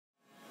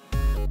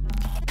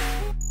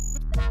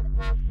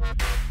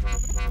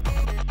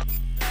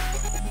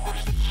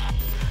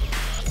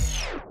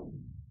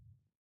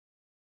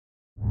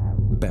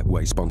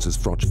Betway sponsors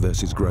Froch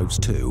versus Groves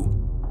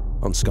 2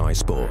 on Sky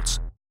Sports.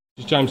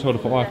 This is James Holder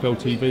for iFL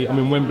TV. I'm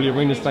in Wembley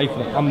Arena today for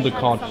the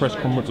undercard press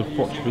conference of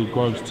Froch v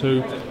Groves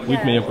 2.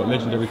 With me I've got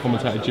legendary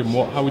commentator Jim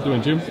Watt. How are we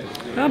doing, Jim?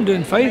 I'm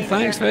doing fine,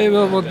 thanks, very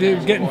well. We're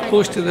getting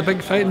close to the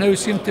big fight now.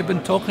 Seem to have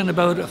been talking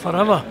about it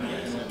forever.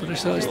 But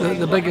it's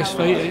the biggest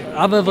fight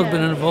I've ever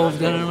been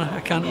involved in, and I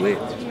can't wait.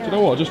 Do you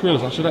know what? I just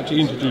realised I should actually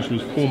introduce you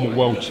as former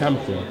world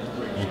champion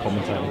and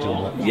commentator, Jim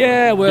Watt.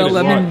 Yeah, well,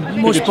 I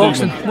mean, most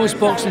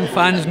boxing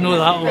fans know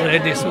that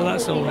already, so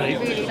that's all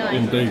right.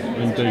 Indeed,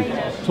 indeed.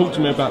 Talk to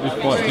me about this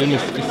fight, Jim.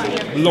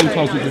 It's a long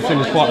time since we've seen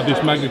a fight of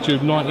this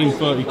magnitude,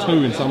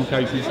 1932 in some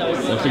cases,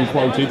 has been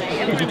quoted.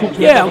 Could you talk to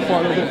me about the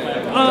fight a little bit?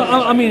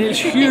 I mean, it's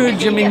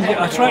huge. I mean,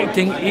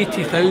 attracting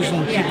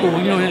 80,000 people,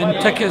 you know,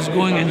 and tickets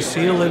going in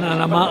sale in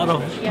a matter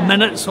of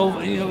minutes.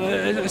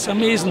 It's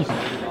amazing.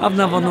 I've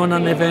never known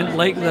an event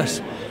like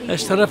this.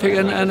 It's terrific,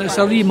 and it's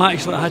a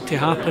rematch that had to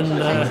happen.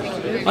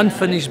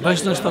 Unfinished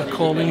business, they're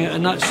calling it,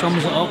 and that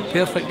sums it up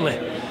perfectly.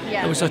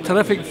 It was a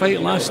terrific fight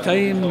last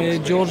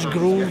time. George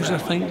Groves, I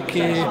think,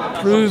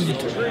 proved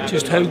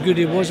just how good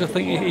he was. I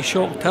think he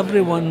shocked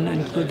everyone,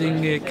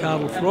 including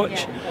Carl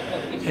Froch.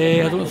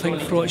 I don't think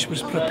Froch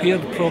was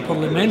prepared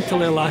properly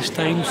mentally last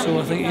time, so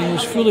I think he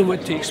knows fully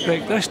what to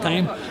expect this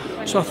time.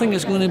 So I think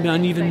it's going to be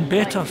an even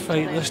better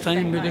fight this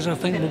time, because I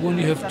think we're going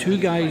to have two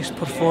guys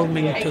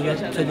performing to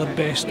their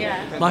best.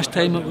 Last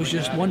time it was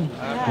just one.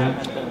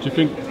 Do you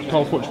think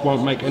Carl Froch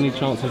won't make any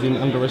chances in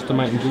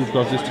underestimating George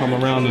Groves this time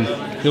around,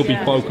 and he'll be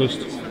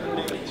focused?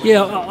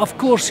 Yeah, of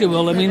course he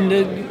will. I mean,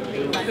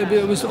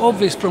 it was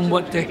obvious from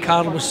what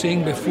Carl was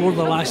saying before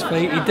the last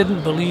fight. He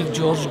didn't believe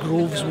George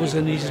Groves was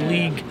in his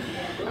league.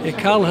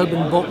 Carl had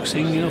been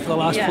boxing, you know, for the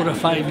last 4 or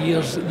 5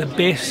 years, the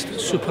best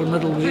super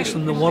middleweights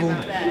in the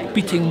world,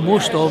 beating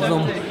most of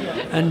them,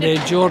 and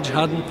George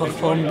hadn't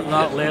performed at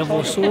that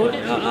level. So,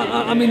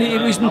 I mean, he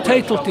was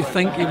entitled to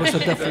think he was a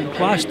different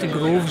class to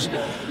Groves,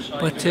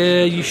 but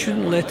you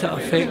shouldn't let it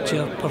affect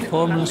your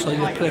performance or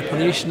your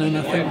preparation, and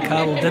I think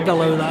Carl did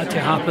allow that to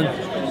happen.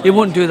 He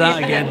won't do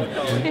that again.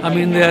 I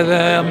mean,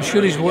 I'm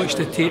sure he's watched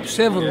the tape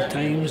several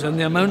times, and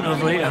the amount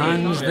of right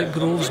hands that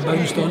Groves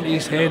bounced onto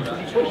his head,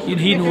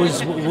 he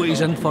knows what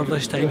he's in for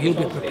this time. He'll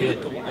be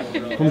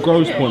prepared. From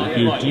Groves' point of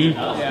view, do you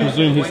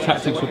presume his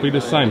tactics will be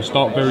the same?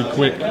 Start very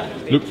quick,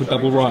 look for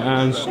double right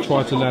hands,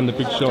 try to land the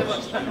big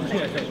shots?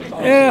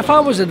 If I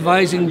was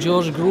advising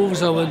George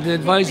Groves, I would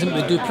advise him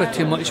to do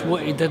pretty much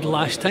what he did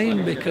last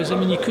time, because I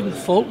mean, you couldn't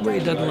fault what he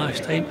did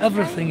last time.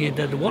 Everything he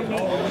did worked.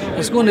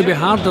 It's going to be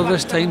harder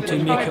this time to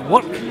make it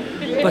work,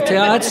 but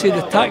I'd say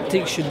the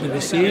tactics should be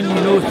the same. You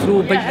know,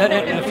 throw big.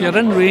 If you're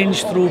in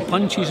range, throw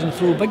punches and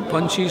throw big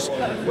punches.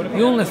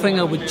 The only thing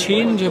I would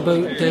change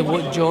about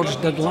what George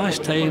did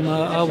last time,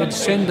 I would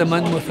send him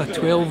in with a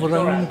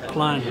 12-round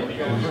plan.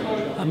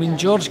 I mean,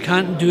 George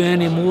can't do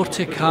any more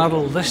to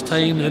Carl this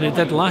time than he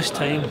did last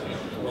time,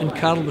 and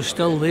Carl was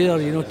still there,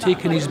 you know,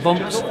 taking his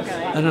bumps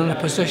and in a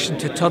position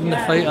to turn the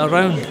fight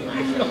around.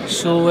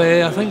 So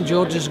I think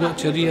George has got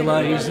to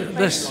realise that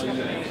this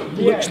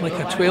looks like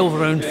a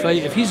 12-round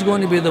fight. If he's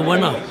going to be the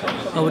winner,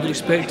 I would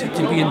expect it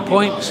to be in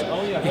points.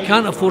 He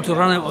can't afford to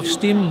run out of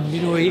steam.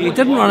 You know, he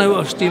didn't run out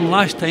of steam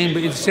last time,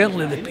 but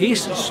certainly the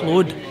pace has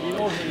slowed.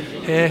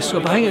 So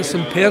I think it's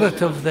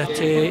imperative that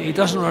he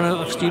doesn't run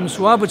out of steam.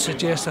 So I would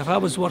suggest, if I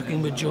was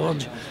working with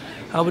George,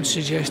 I would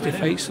suggest he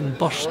fights in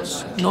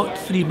bursts, not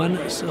 3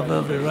 minutes of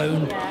every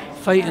round.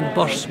 Fight in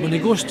bursts. When he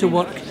goes to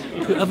work,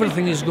 put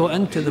everything he's got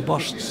into the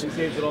bursts,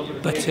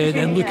 but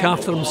then look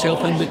after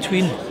himself in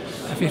between.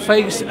 If he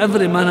fights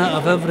every minute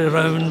of every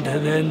round,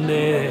 then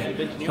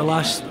the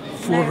last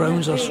 4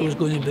 rounds or so is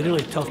going to be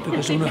really tough,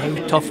 because I know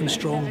how tough and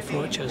strong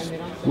Froch is.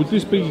 Would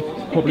this be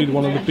probably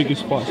one of the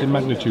biggest fights in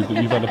magnitude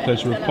that you've had the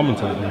pleasure of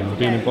commentating and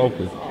being involved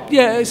with?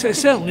 Yeah, it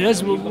certainly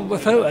is.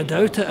 Without a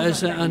doubt it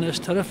is, and it's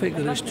terrific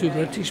that it's 2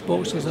 British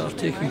boxers that are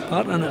taking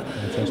part in it.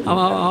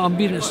 I've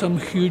been at some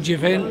huge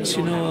events,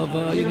 you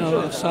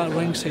know. I've sat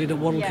ringside at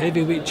World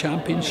Heavyweight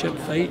Championship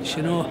fights,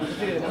 you know.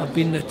 I've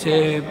been at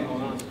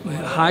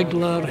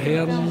Hagler,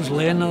 Hearns,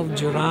 Leonard,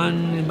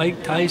 Duran,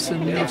 Mike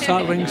Tyson. You know, I've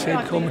sat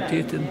ringside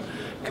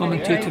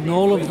commentating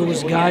all of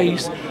those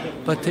guys.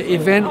 But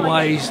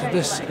event-wise,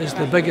 this is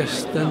the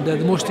biggest and the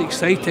most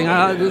exciting.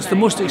 It's the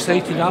most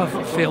excited I've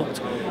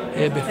felt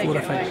before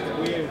a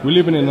fight. We're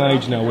living in an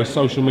age now where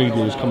social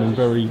media is coming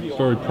very,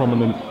 very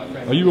prominent.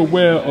 Are you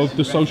aware of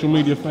the social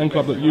media fan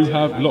club that you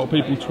have? A lot of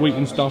people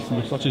tweeting stuff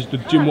such as the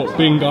Jim Watt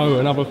bingo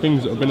and other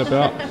things that have been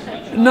about.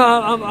 No,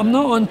 I'm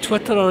not on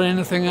Twitter or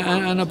anything,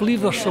 and I believe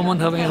there's someone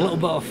having a little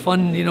bit of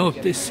fun, you know,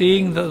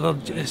 saying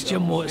that it's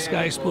Jim Watt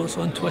Sky Sports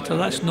on Twitter.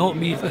 That's not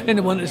me. For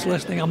anyone that's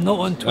listening, I'm not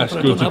on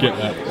Twitter. That's good to get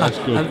that. That's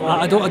good.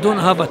 I don't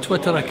have a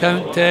Twitter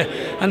account.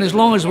 And as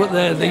long as what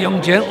the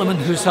young gentleman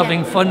who's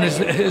having fun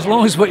as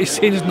long as what he's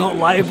saying is not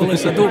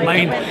libelous, I don't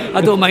mind. I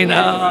don't mind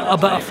a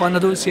bit of fun. I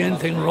don't see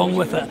anything wrong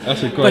with it.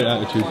 That's a great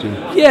attitude, Jim.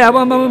 Yeah,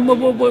 well,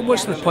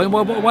 what's the point?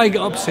 Why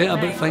get upset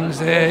about things?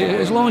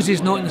 As long as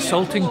he's not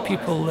insulting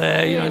people,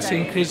 you know,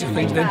 saying crazy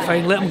things, then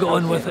fine. Let him go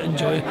on with it.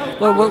 Enjoy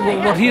it.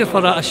 We're here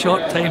for a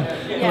short time.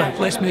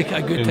 Let's make it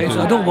a good time.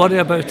 So I don't worry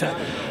about it.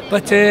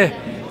 But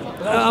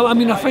I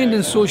mean, I find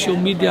in social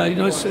media, you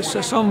know,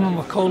 some of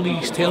my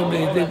colleagues tell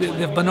me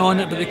they've been on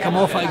it, but they come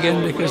off it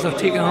again because they're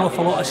taking an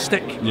awful lot of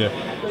stick. Yeah.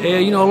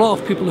 You know, a lot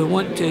of people who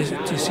want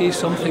to say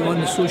something on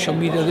the social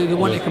media, they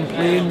want to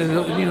complain, they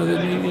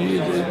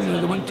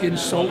want to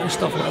insult and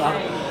stuff like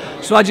that.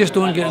 So I just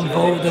don't get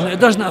involved in it. It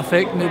doesn't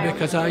affect me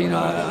because I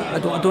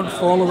don't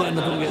follow it and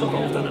I don't get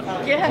involved in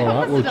it. Yeah. All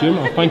right. Well, Jim,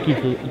 I thank you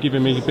for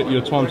giving me a bit of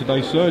your time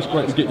today, sir. It's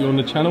great to get you on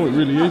the channel. It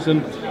really is.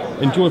 And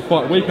enjoy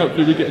Fight Week.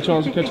 Hopefully we get a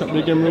chance to catch up with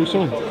you again real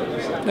soon.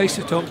 Nice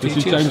to talk to you.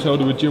 This is James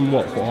Helder with Jim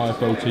Watt for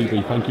iFL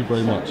TV. Thank you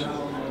very much.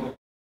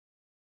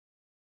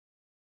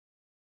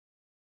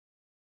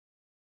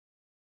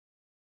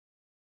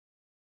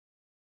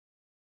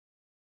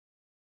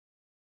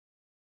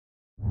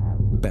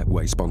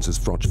 Betway sponsors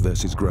Froch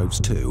versus Groves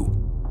 2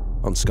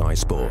 on Sky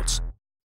Sports.